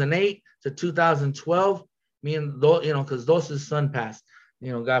 2008 to 2012, me and Dos, because Dos' son passed.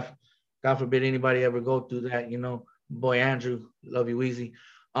 God forbid anybody ever go through that. Boy Andrew, love you, Weezy.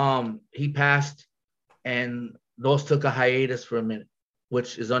 He passed, and Dos took a hiatus for a minute,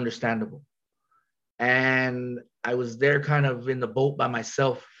 which is understandable. And I was there kind of in the boat by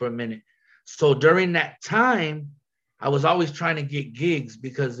myself for a minute. So during that time, I was always trying to get gigs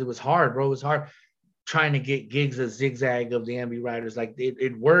because it was hard, bro. It was hard trying to get gigs as Zigzag of the MB Riders. Like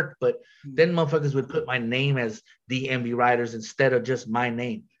it worked, but then motherfuckers would put my name as the MB Riders instead of just my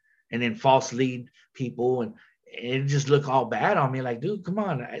name, and then false lead people, and it just looked all bad on me. Like, dude, come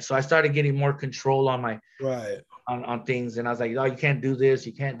on. So I started getting more control on my on things, and I was like, oh, you can't do this,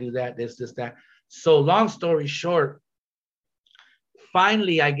 you can't do that, this, that. So long story short,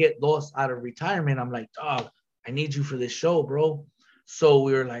 finally I get Dos out of retirement. I'm like, dog, I need you for this show, bro. So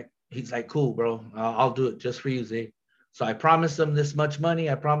we were like, he's like, cool, bro. I'll do it just for you, Zig. So I promised him this much money.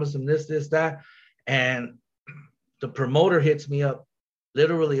 I promised him this, that. And the promoter hits me up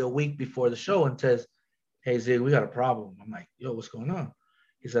literally a week before the show and says, hey, Zig, we got a problem. I'm like, yo, what's going on?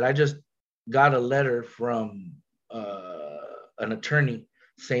 He said, I just got a letter from an attorney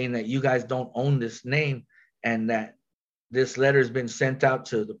saying that you guys don't own this name, and that this letter has been sent out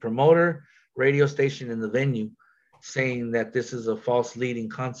to the promoter, radio station, and the venue saying that this is a false leading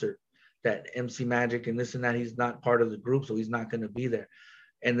concert, that MC Magic and this and that, he's not part of the group, so he's not going to be there.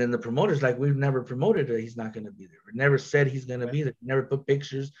 And then the promoter's like, we've never promoted it. He's not going to be there. We never said he's going to be there. Never put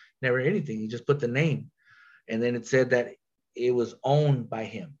pictures, never anything. He just put the name. And then it said that it was owned by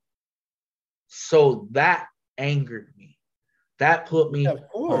him. So that angered me. That put me on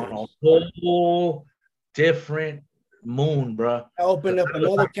a whole different moon, bro. I opened up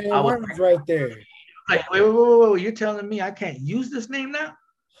another can of worms right there. Like, wait, you're telling me I can't use this name now?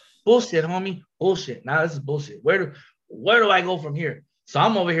 Bullshit, homie. Bullshit. Now this is bullshit. Where do I go from here? So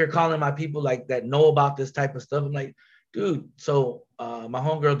I'm over here calling my people like that know about this type of stuff. I'm like, dude. So my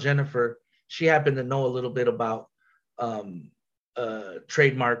homegirl Jennifer, she happened to know a little bit about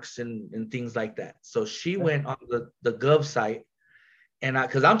trademarks and things like that. So she went on the Gov site, and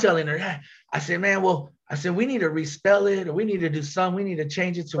because I'm telling her, I said, man, we need to respell it, or we need to do something. We need to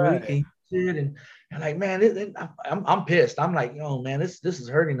change it so we can use it. And like, man, I'm pissed. I'm like, yo, man, this is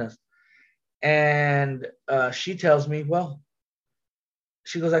hurting us. And she tells me, well,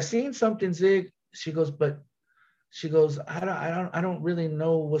 she goes, I seen something, Zig. She goes, I don't really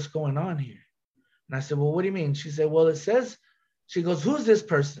know what's going on here. And I said, well, what do you mean? She said, well, it says, she goes, who's this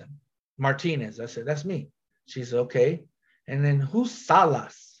person? Martinez. I said, that's me. She said, okay. And then who's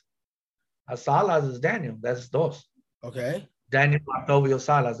Salas? Salas is Daniel. That's Dos. Okay. Daniel Octavio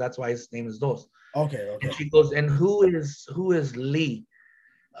Salas. That's why his name is Dos. Okay. And she goes, and who is Lee?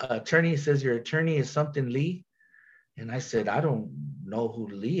 Attorney says your attorney is something Lee. And I said, I don't know who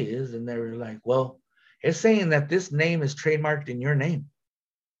Lee is. And they were like, well, it's saying that this name is trademarked in your name,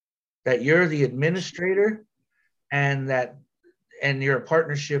 that you're the administrator, and that and you're a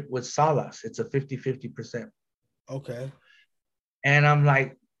partnership with Salas. It's a 50-50%. Okay. And I'm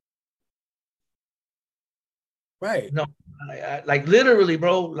like, right. No, like literally,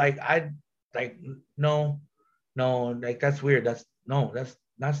 bro. Like no, like that's weird. That's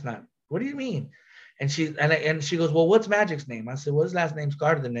not. What do you mean? And she goes, well, what's Magic's name? I said, well, his last name's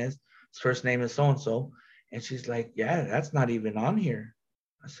Cardenas. His first name is so and so. And she's like, yeah, that's not even on here.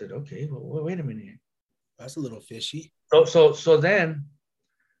 I said, okay, well, wait a minute. That's a little fishy. So then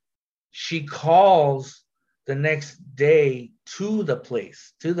she calls the next day to the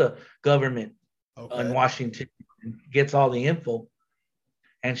place, to the government in Washington, and gets all the info.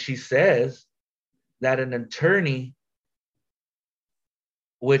 And she says that an attorney,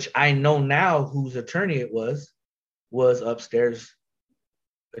 which I know now whose attorney it was Upstairs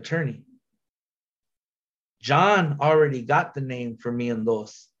attorney. John already got the name for me and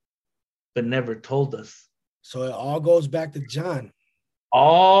Dos, but never told us. So it all goes back to John.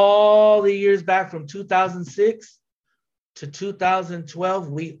 All the years back from 2006 to 2012,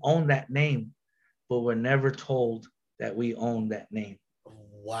 we owned that name, but we're never told that we owned that name.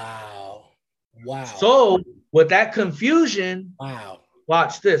 Wow. So with that confusion, wow.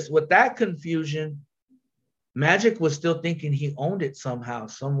 Watch this. With that confusion, Magic was still thinking he owned it somehow,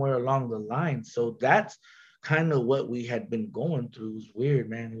 somewhere along the line. So that's kind of what we had been going through. It was weird,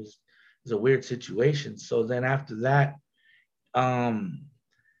 man. It was a weird situation. So then after that,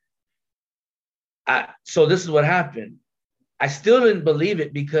 so this is what happened. I still didn't believe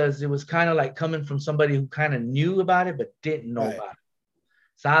it because it was kind of like coming from somebody who kind of knew about it but didn't know about it.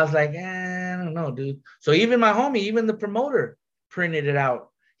 So I was like, I don't know, dude. So even my homie, even the promoter, printed it out.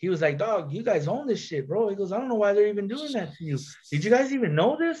 He was like, dog, you guys own this shit, bro. He goes, I don't know why they're even doing that to you. Did you guys even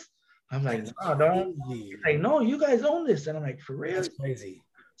know this? I'm like, no, dog. He's like, no, you guys own this. And I'm like, for real? That's crazy.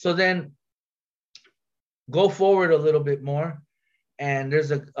 So then go forward a little bit more. And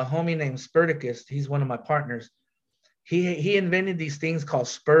there's a homie named Sperticus. He's one of my partners. He invented these things called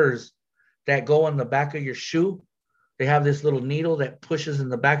spurs that go on the back of your shoe. They have this little needle that pushes in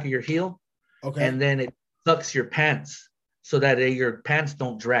the back of your heel. Okay. And then it sucks your pants so that your pants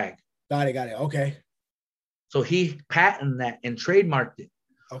don't drag. Got it. Okay. So he patented that and trademarked it.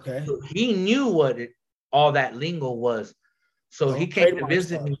 Okay. So he knew what all that lingo was. So he came to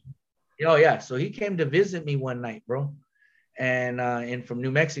visit me. Oh, yeah. So he came to visit me one night, bro. And from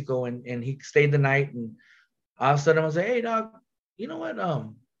New Mexico, and he stayed the night. And all of a sudden I was like, hey, dog, you know what?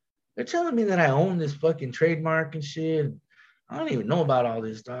 They're telling me that I own this fucking trademark and shit. I don't even know about all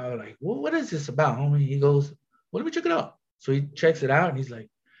this, dog. Like, what is this about, homie? He goes, well, let me check it out. So he checks it out, and he's like,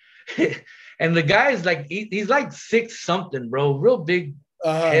 and the guy is like, he's like 6'something, bro. Real big,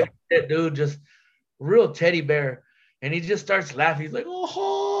 heavy dude, just real teddy bear. And he just starts laughing. He's like,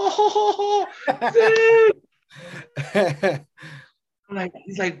 oh, I'm like,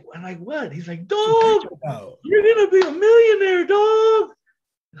 what? He's like, dog, you're going to be a millionaire, dog.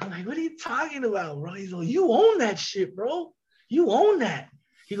 And I'm like, what are you talking about, bro? He's like, you own that shit, bro. You own that.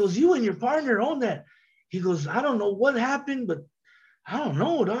 He goes, you and your partner own that. He goes, I don't know what happened, but I don't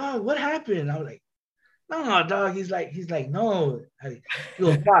know, dog. What happened? I was like, no, dog. He's like, no. He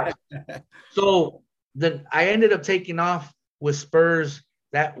goes, watch. So then I ended up taking off with Spurs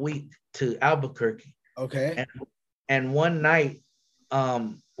that week to Albuquerque. Okay. And one night,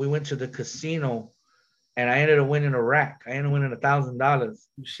 we went to the casino, and I ended up winning a rack. I ended up winning $1,000.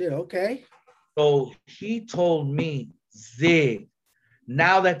 Shit. Okay. So he told me, Zig,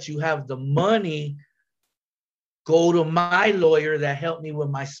 now that you have the money, go to my lawyer that helped me with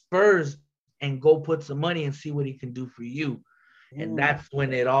my Spurs and go put some money and see what he can do for you. Ooh. And that's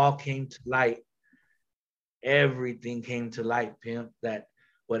when it all came to light. Everything came to light, pimp. That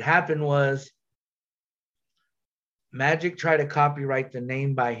what happened was Magic tried to copyright the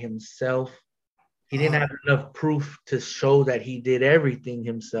name by himself. He didn't have enough proof to show that he did everything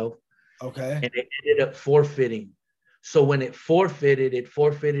himself. Okay. And it ended up forfeiting. So when it forfeited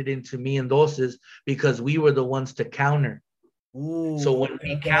into me and Dos's because we were the ones to counter. Ooh, so when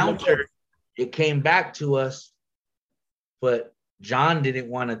we countered, it came back to us, but John didn't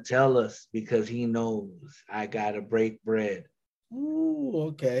want to tell us because he knows I got to break bread. Ooh,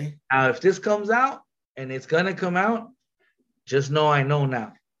 okay. Now, if this comes out, and it's going to come out, just know I know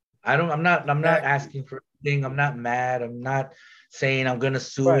now. I'm not asking for anything. I'm not mad. I'm not saying I'm going to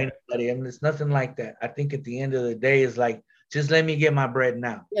sue anybody. I mean, it's nothing like that. I think at the end of the day, it's like, just let me get my bread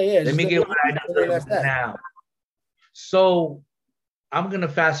now. Yeah. Let me get what I deserve now. So I'm going to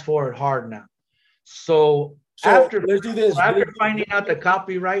fast forward hard now. So after let's do this. After finding out the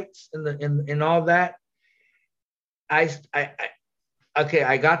copyrights and all that, I okay,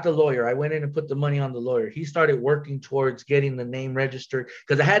 I got the lawyer. I went in and put the money on the lawyer. He started working towards getting the name registered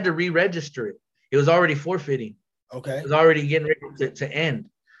because I had to re-register it. It was already forfeiting. Okay. It was already getting ready to end.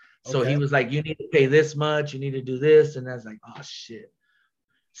 So he Okay. was like, you need to pay this much. You need to do this. And I was like, oh, shit.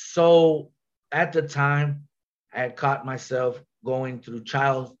 So at the time, I had caught myself going through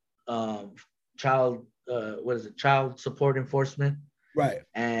child support enforcement. Right.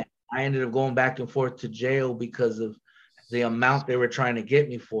 And I ended up going back and forth to jail because of the amount they were trying to get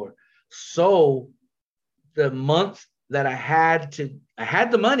me for. So the month that I had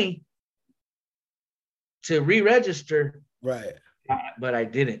the money to re-register, Right. but I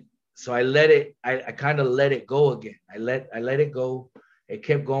didn't. So I kind of let it go again. I let it go. It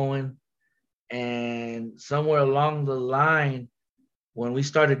kept going. And somewhere along the line, when we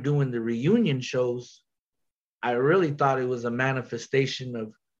started doing the reunion shows, I really thought it was a manifestation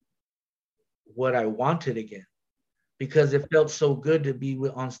of what I wanted again, because it felt so good to be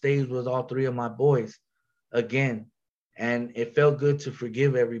on stage with all three of my boys again. And it felt good to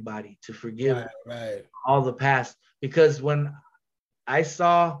forgive everybody, to forgive Right. all the past. Because when I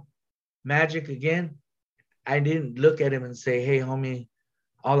saw Magic again, I didn't look at him and say, hey, homie,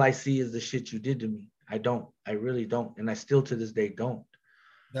 all I see is the shit you did to me. I don't. I really don't. And I still to this day don't.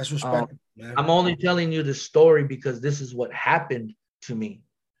 That's respect, man. I'm only telling you the story because this is what happened to me.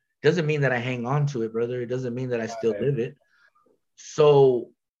 Doesn't mean that I hang on to it, brother. It doesn't mean that I still live it.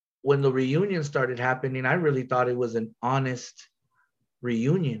 So when the reunion started happening, I really thought it was an honest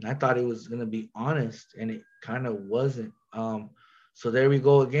reunion. I thought it was going to be honest, and it kind of wasn't. So there we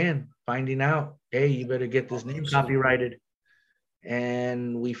go again, finding out, hey, you better get this name copyrighted.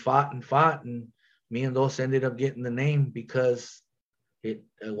 And we fought, and me and Dos ended up getting the name because it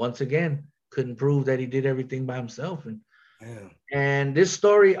once again couldn't prove that he did everything by himself. And this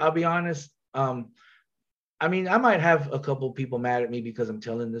story, I'll be honest, I mean, I might have a couple people mad at me because I'm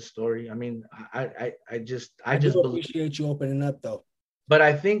telling this story. I mean, I just appreciate you opening up though. But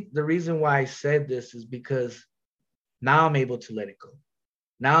I think the reason why I said this is because now I'm able to let it go.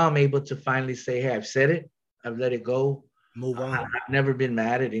 Now I'm able to finally say, hey, I've said it. I've let it go. Move on. I've never been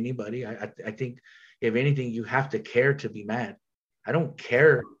mad at anybody. I think if anything, you have to care to be mad. I don't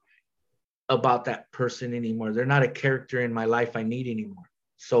care about that person anymore. They're not a character in my life I need anymore.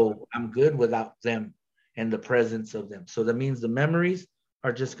 So I'm good without them and the presence of them. So that means the memories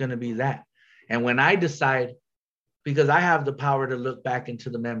are just going to be that. And when I decide, because I have the power to look back into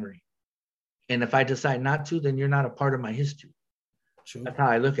the memory, and if I decide not to, then you're not a part of my history. True. That's how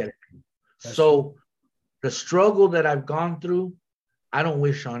I look at it. That's so true. The struggle that I've gone through, I don't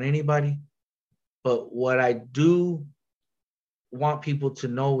wish on anybody. But what I do want people to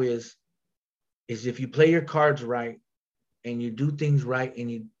know is if you play your cards right and you do things right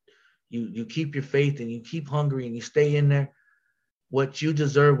and you keep your faith and you keep hungry and you stay in there, what you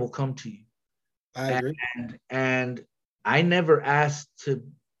deserve will come to you. I agree. And I never asked to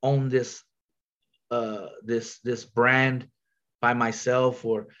own this brand by myself,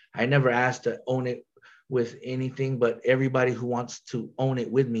 or I never asked to own it with anything but everybody who wants to own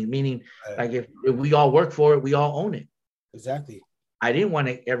it with me. Meaning, like if we all work for it, we all own it. Exactly. I didn't want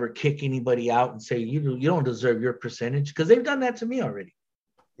to ever kick anybody out and say you don't deserve your percentage, because they've done that to me already.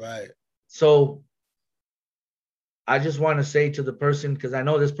 Right. So I just want to say to the person, because I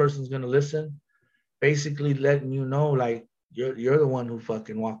know this person's going to listen, basically letting you know, like, you're the one who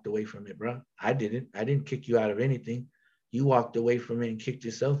fucking walked away from it, bro. I didn't kick you out of anything. You walked away from it and kicked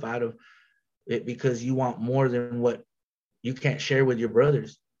yourself out of it because you want more than what you can't share with your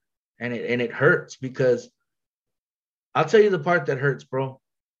brothers. And it hurts, because I'll tell you the part that hurts, bro,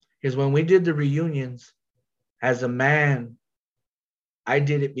 is when we did the reunions, as a man, I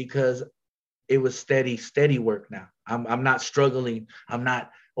did it because it was steady work now. I'm not struggling. I'm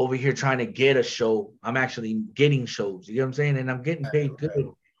not over here trying to get a show. I'm actually getting shows. You know what I'm saying? And I'm getting paid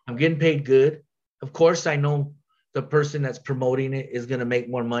good. I'm getting paid good. Of course, I know the person that's promoting it is going to make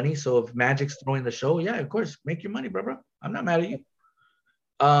more money. So if Magic's throwing the show, yeah, of course, make your money, bro. I'm not mad at you.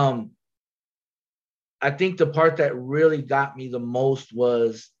 I think the part that really got me the most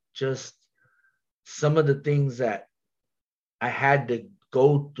was just some of the things that I had to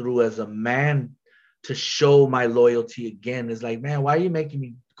go through as a man to show my loyalty again. Is like, man, why are you making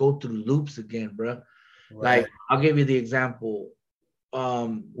me go through loops again, bro? Right. Like, I'll give you the example.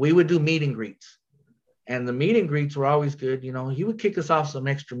 We would do meet and greets, and the meet and greets were always good. You know, he would kick us off some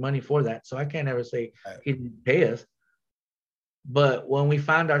extra money for that. So I can't ever say he didn't pay us. But when we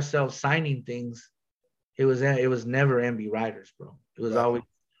found ourselves signing things, it was never MB Riders, bro. It was always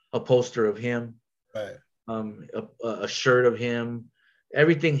a poster of him, a shirt of him,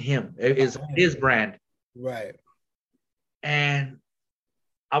 everything him. It is his brand. Right. And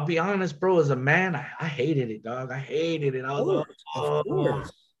I'll be honest, bro. As a man, I hated it, dog. I hated it. I was like, Of oh.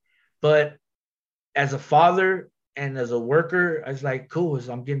 course. But as a father and as a worker, I was like, cool.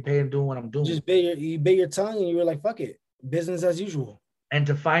 I'm getting paid and doing what I'm You doing. just bit your tongue and you were like, fuck it, business as usual. And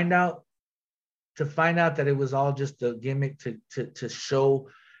to find out that it was all just a gimmick to show,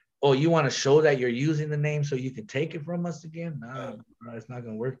 oh, you want to show that you're using the name so you can take it from us again? Nah, bro, it's not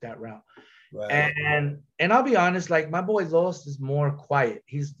gonna work that route. Right. And I'll be honest, like my boy Los is more quiet.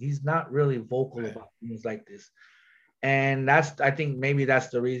 He's not really vocal about things like this. And I think maybe that's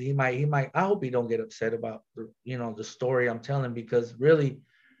the reason he might, I hope he don't get upset about the story I'm telling, because really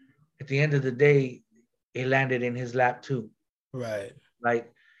at the end of the day, it landed in his lap too. Right.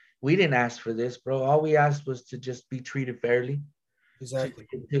 Like, we didn't ask for this, bro. All we asked was to just be treated fairly. Exactly.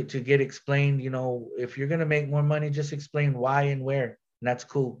 To get explained, if you're gonna make more money, just explain why and where. And that's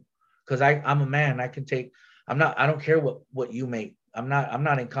cool. Because I'm a man. I don't care what you make. I'm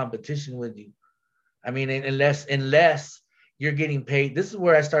not in competition with you. I mean, unless you're getting paid. This is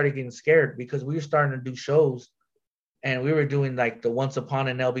where I started getting scared, because we were starting to do shows and we were doing like the Once Upon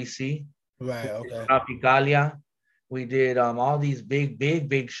an LBC. Right. Okay. Tropicalia. We did all these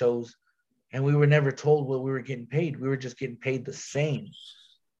big shows, and we were never told what we were getting paid. We were just getting paid the same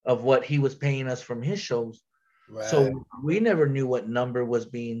of what he was paying us from his shows. Right. So we never knew what number was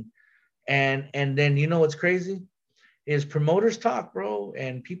being. And then what's crazy is promoters talk, bro,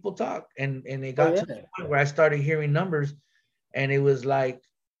 and people talk, and it got to the point where I started hearing numbers, and it was like,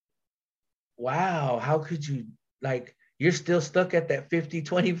 wow, how could you, like, you're still stuck at that 50,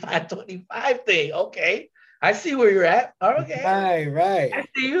 25, 25 thing. Okay. I see where you're at. Okay. Right. I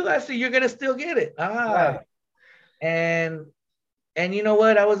see you're going to still get it. Right. And you know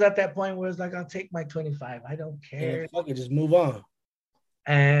what? I was at that point where it's like, I'll take my 25. I don't care. Fuck it, just move on.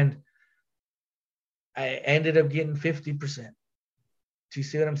 And I ended up getting 50%. Do you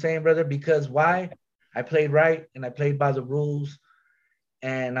see what I'm saying, brother? Because why? I played right and I played by the rules,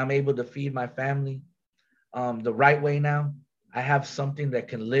 and I'm able to feed my family the right way now. I have something that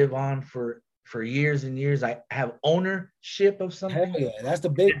can live on for years and years. I have ownership of something. Hell yeah, that's the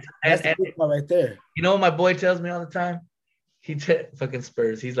big part right there. You know what my boy tells me all the time? He fucking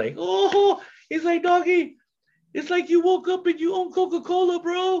Spurs. He's like, oh, he's like, doggy, it's like you woke up and you own Coca-Cola,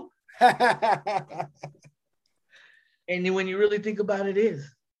 bro. And when you really think about it,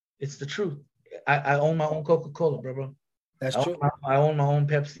 it's the truth. I own my own Coca-Cola, bro. That's true. I own my own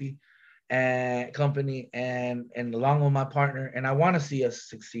Pepsi and company, and along with my partner, and I want to see us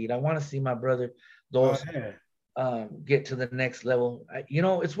succeed. I want to see my brother Dos get to the next level.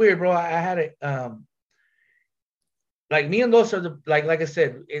 It's weird, bro. I had it like me and Dos are like I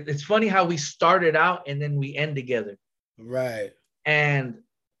said, it's funny how we started out and then we end together. Right. And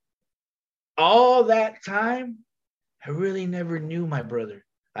all that time, I really never knew my brother.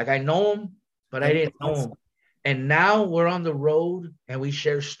 Like, I know him, but I didn't know him. And now we're on the road and we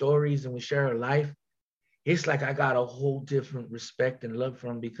share stories and we share our life. It's like I got a whole different respect and love for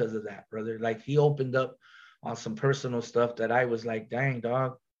him because of that, brother. Like, he opened up on some personal stuff that I was like, dang,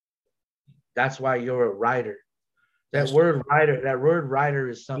 dog, that's why you're a writer. That word writer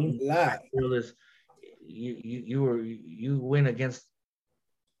is something I feel is you win against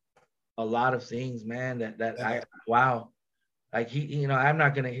a lot of things, man, wow. Like, I'm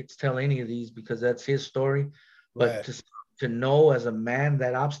not going to tell any of these because that's his story, but to know as a man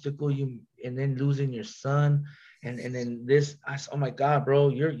that obstacle and then losing your son and then this, oh my God, bro,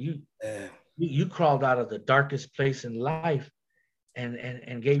 you crawled out of the darkest place in life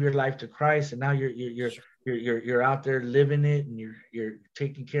and gave your life to Christ, and now you're out there living it, and you're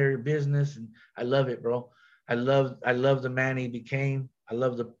taking care of your business, and I love it, bro. I love the man he became. I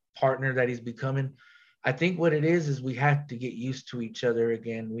love the partner that he's becoming. I think what it is we have to get used to each other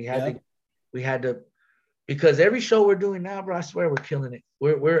again. We had to, because every show we're doing now, bro, I swear we're killing it.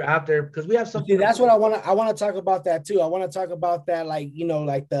 We're out there because we have something. See, that's what I want to talk about that too. I want to talk about that, like,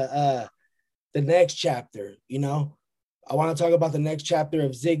 like the next chapter, I want to talk about the next chapter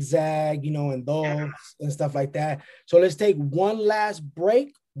of Zigzag, and those and stuff like that. So let's take one last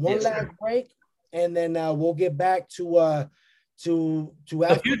break, and then we'll get back to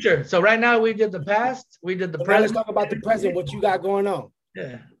the future. So right now we did the past, we did the present. Let's talk about the present, what you got going on.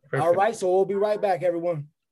 Yeah. Perfect. All right, so we'll be right back, everyone.